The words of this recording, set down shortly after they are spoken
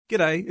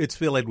G'day, it's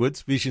Phil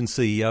Edwards, Vision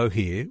CEO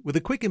here, with a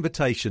quick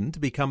invitation to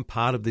become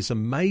part of this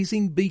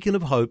amazing beacon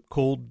of hope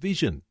called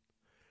Vision.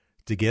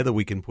 Together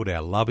we can put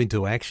our love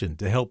into action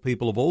to help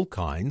people of all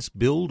kinds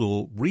build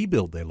or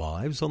rebuild their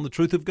lives on the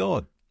truth of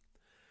God.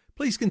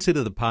 Please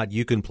consider the part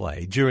you can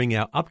play during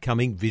our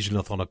upcoming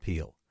Visionathon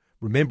appeal,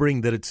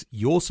 remembering that it's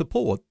your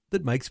support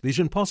that makes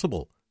Vision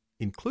possible,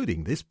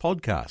 including this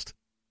podcast.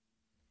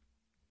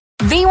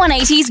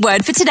 V180's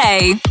word for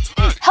today.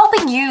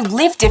 Helping you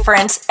live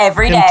different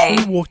every day.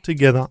 Can two walk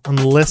together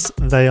unless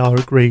they are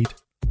agreed?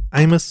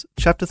 Amos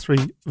chapter 3,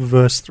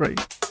 verse 3.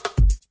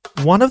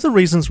 One of the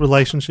reasons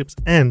relationships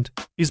end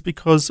is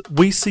because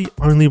we see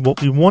only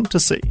what we want to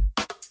see.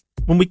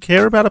 When we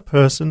care about a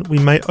person, we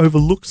may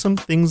overlook some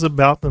things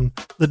about them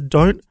that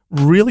don't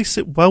really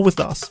sit well with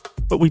us,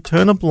 but we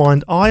turn a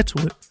blind eye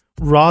to it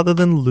rather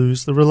than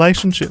lose the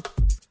relationship.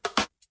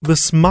 The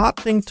smart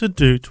thing to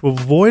do to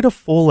avoid a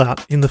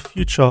fallout in the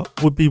future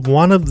would be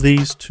one of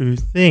these two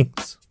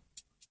things.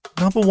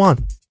 Number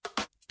 1,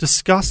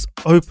 discuss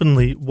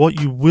openly what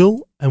you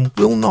will and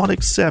will not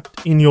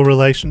accept in your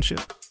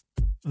relationship.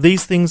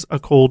 These things are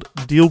called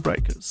deal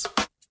breakers.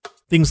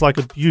 Things like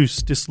abuse,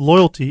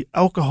 disloyalty,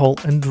 alcohol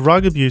and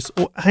drug abuse,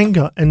 or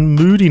anger and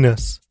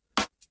moodiness.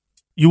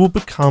 You will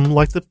become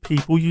like the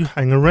people you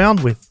hang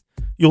around with.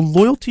 Your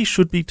loyalty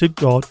should be to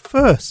God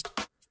first.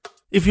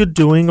 If you're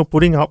doing or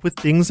putting up with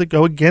things that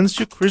go against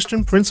your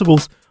Christian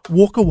principles,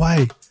 walk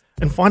away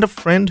and find a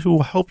friend who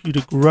will help you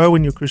to grow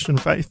in your Christian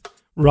faith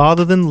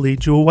rather than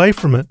lead you away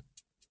from it.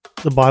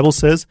 The Bible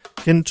says,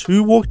 "Can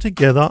two walk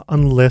together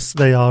unless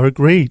they are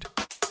agreed?"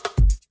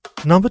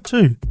 Number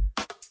 2,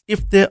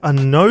 if there are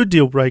no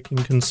deal-breaking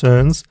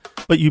concerns,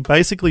 but you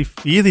basically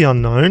fear the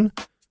unknown,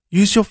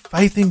 use your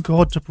faith in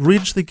God to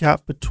bridge the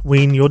gap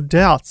between your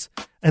doubts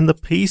and the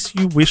peace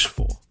you wish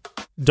for.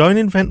 Don't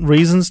invent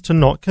reasons to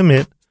not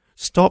commit.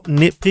 Stop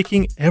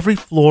nitpicking every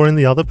flaw in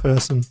the other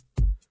person.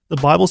 The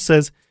Bible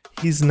says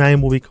his name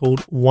will be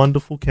called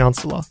Wonderful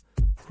Counselor,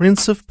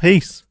 Prince of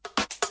Peace.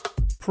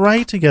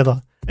 Pray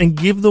together and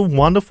give the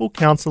Wonderful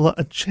Counselor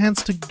a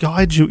chance to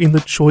guide you in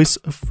the choice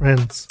of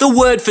friends. The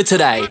word for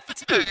today,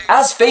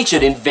 as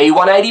featured in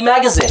V180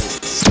 magazine.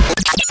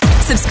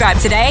 Subscribe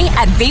today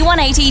at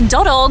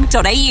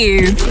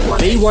v180.org.au.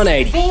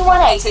 V180.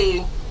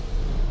 V180.